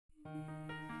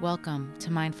Welcome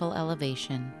to Mindful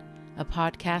Elevation, a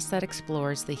podcast that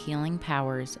explores the healing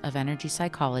powers of energy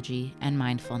psychology and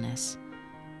mindfulness.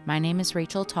 My name is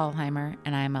Rachel Thalheimer,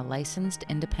 and I am a licensed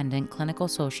independent clinical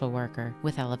social worker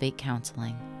with Elevate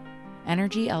Counseling.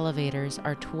 Energy elevators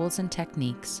are tools and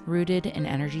techniques rooted in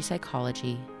energy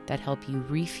psychology that help you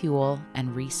refuel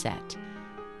and reset.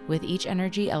 With each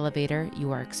energy elevator,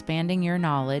 you are expanding your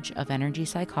knowledge of energy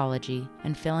psychology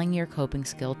and filling your coping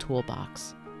skill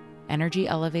toolbox. Energy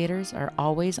elevators are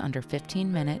always under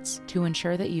 15 minutes to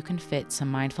ensure that you can fit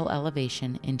some mindful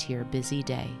elevation into your busy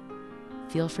day.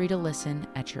 Feel free to listen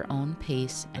at your own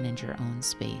pace and in your own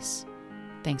space.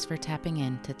 Thanks for tapping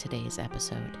in to today's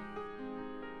episode.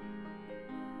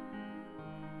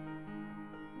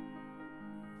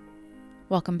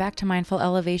 Welcome back to Mindful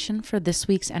Elevation for this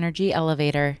week's Energy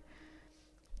Elevator.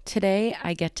 Today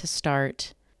I get to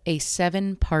start a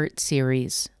 7-part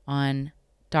series on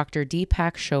Dr.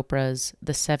 Deepak Chopra's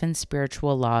The 7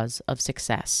 Spiritual Laws of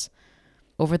Success.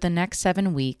 Over the next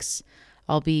 7 weeks,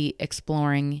 I'll be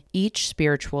exploring each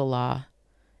spiritual law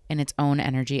in its own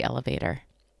energy elevator.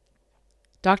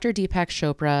 Dr. Deepak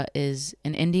Chopra is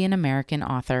an Indian-American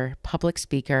author, public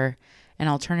speaker, and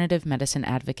alternative medicine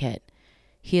advocate.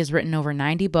 He has written over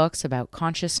 90 books about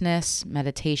consciousness,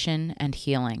 meditation, and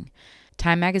healing.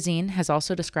 Time magazine has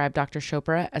also described Dr.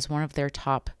 Chopra as one of their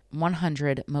top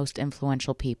 100 most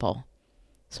influential people.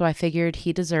 So I figured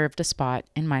he deserved a spot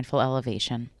in Mindful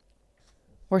Elevation.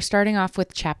 We're starting off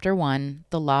with Chapter 1,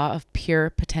 The Law of Pure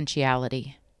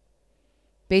Potentiality.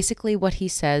 Basically, what he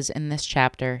says in this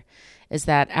chapter is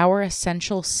that our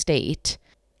essential state,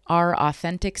 our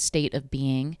authentic state of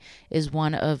being, is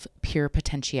one of pure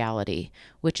potentiality,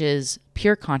 which is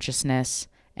pure consciousness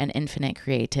and infinite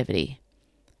creativity.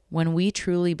 When we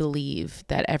truly believe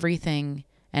that everything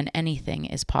and anything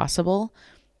is possible,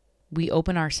 we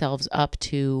open ourselves up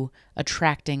to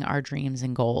attracting our dreams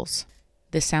and goals.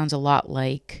 This sounds a lot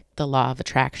like the law of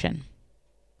attraction.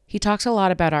 He talks a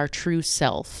lot about our true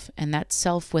self, and that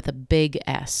self with a big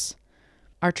S.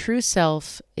 Our true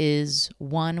self is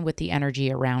one with the energy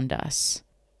around us.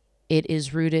 It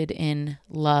is rooted in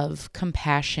love,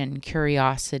 compassion,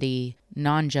 curiosity,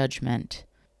 non-judgment,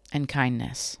 and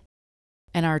kindness.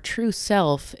 And our true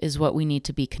self is what we need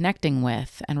to be connecting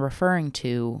with and referring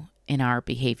to in our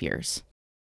behaviors.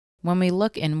 When we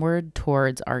look inward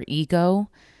towards our ego,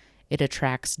 it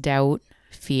attracts doubt,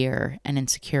 fear, and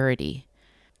insecurity.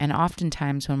 And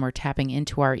oftentimes when we're tapping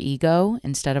into our ego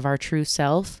instead of our true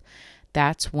self,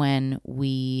 that's when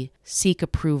we seek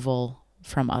approval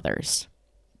from others.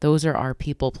 Those are our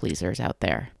people pleasers out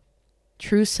there.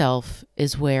 True self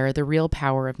is where the real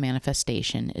power of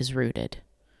manifestation is rooted.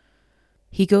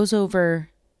 He goes over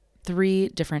 3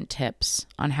 different tips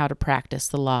on how to practice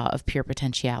the law of pure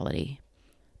potentiality.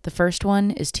 The first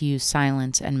one is to use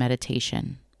silence and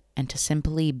meditation and to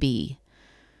simply be.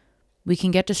 We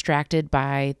can get distracted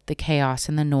by the chaos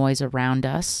and the noise around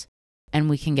us, and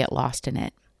we can get lost in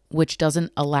it, which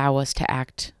doesn't allow us to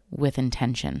act with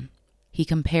intention. He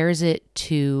compares it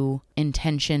to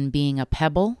intention being a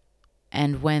pebble,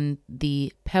 and when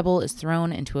the pebble is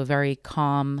thrown into a very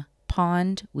calm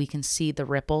pond, we can see the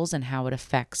ripples and how it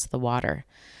affects the water.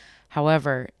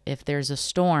 However, if there's a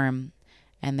storm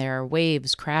and there are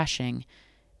waves crashing,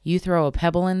 you throw a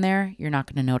pebble in there, you're not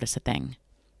going to notice a thing.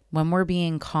 When we're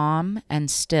being calm and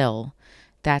still,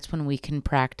 that's when we can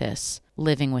practice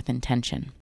living with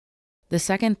intention. The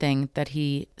second thing that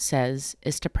he says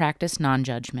is to practice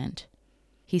non-judgment.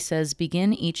 He says,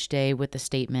 begin each day with the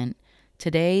statement,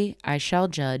 "Today I shall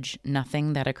judge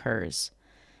nothing that occurs."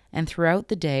 And throughout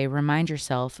the day, remind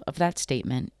yourself of that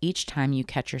statement each time you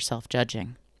catch yourself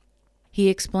judging. He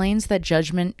explains that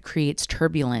judgment creates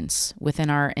turbulence within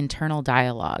our internal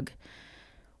dialogue.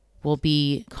 We'll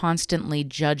be constantly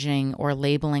judging or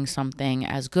labeling something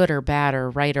as good or bad or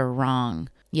right or wrong,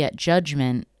 yet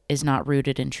judgment is not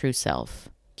rooted in true self.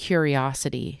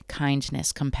 Curiosity,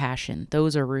 kindness, compassion,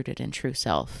 those are rooted in true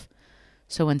self.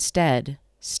 So instead,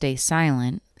 stay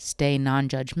silent, stay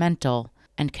non-judgmental,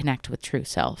 and connect with true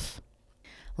self.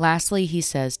 Lastly, he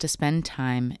says to spend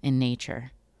time in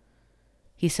nature.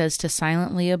 He says to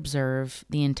silently observe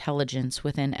the intelligence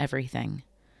within everything.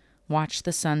 Watch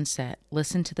the sunset,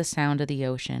 listen to the sound of the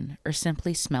ocean, or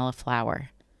simply smell a flower.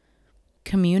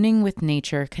 Communing with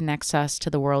nature connects us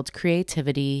to the world's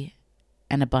creativity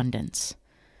and abundance.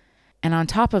 And on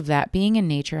top of that, being in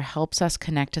nature helps us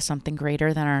connect to something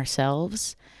greater than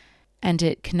ourselves, and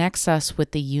it connects us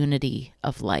with the unity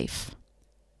of life.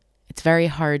 It's very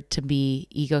hard to be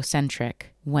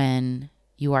egocentric when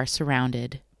you are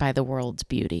surrounded by the world's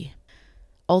beauty.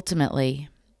 Ultimately,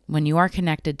 when you are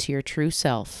connected to your true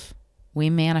self, we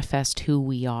manifest who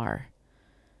we are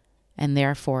and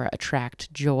therefore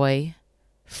attract joy,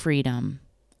 freedom,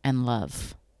 and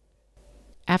love.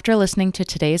 After listening to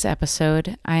today's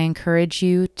episode, I encourage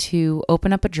you to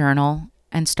open up a journal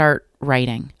and start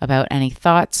writing about any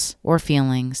thoughts or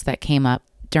feelings that came up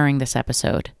during this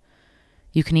episode.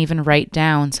 You can even write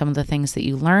down some of the things that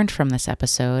you learned from this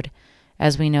episode,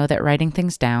 as we know that writing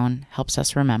things down helps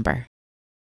us remember.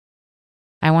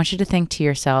 I want you to think to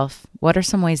yourself, what are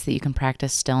some ways that you can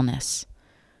practice stillness?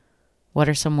 What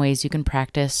are some ways you can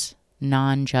practice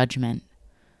non-judgment?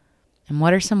 And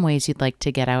what are some ways you'd like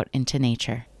to get out into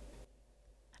nature?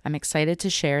 I'm excited to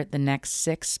share the next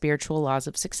 6 spiritual laws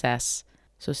of success,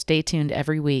 so stay tuned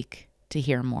every week to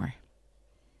hear more.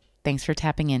 Thanks for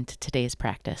tapping into today's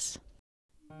practice.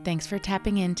 Thanks for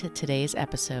tapping into today's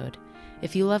episode.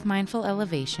 If you love Mindful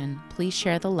Elevation, please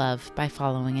share the love by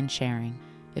following and sharing.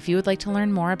 If you would like to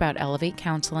learn more about Elevate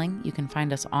Counseling, you can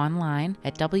find us online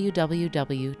at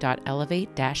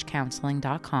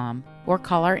www.elevate-counseling.com or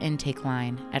call our intake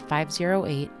line at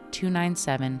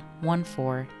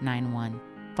 508-297-1491.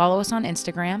 Follow us on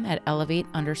Instagram at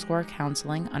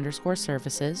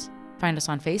elevate_counseling_services. Find us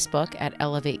on Facebook at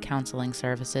Elevate Counseling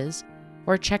Services,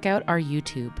 or check out our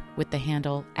YouTube with the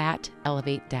handle at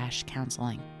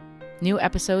elevate-counseling. New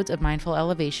episodes of Mindful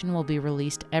Elevation will be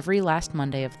released every last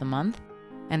Monday of the month.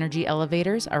 Energy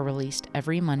Elevators are released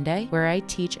every Monday, where I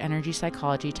teach energy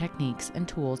psychology techniques and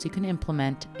tools you can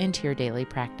implement into your daily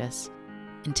practice.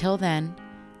 Until then,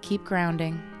 keep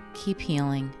grounding, keep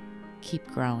healing, keep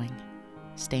growing.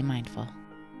 Stay mindful.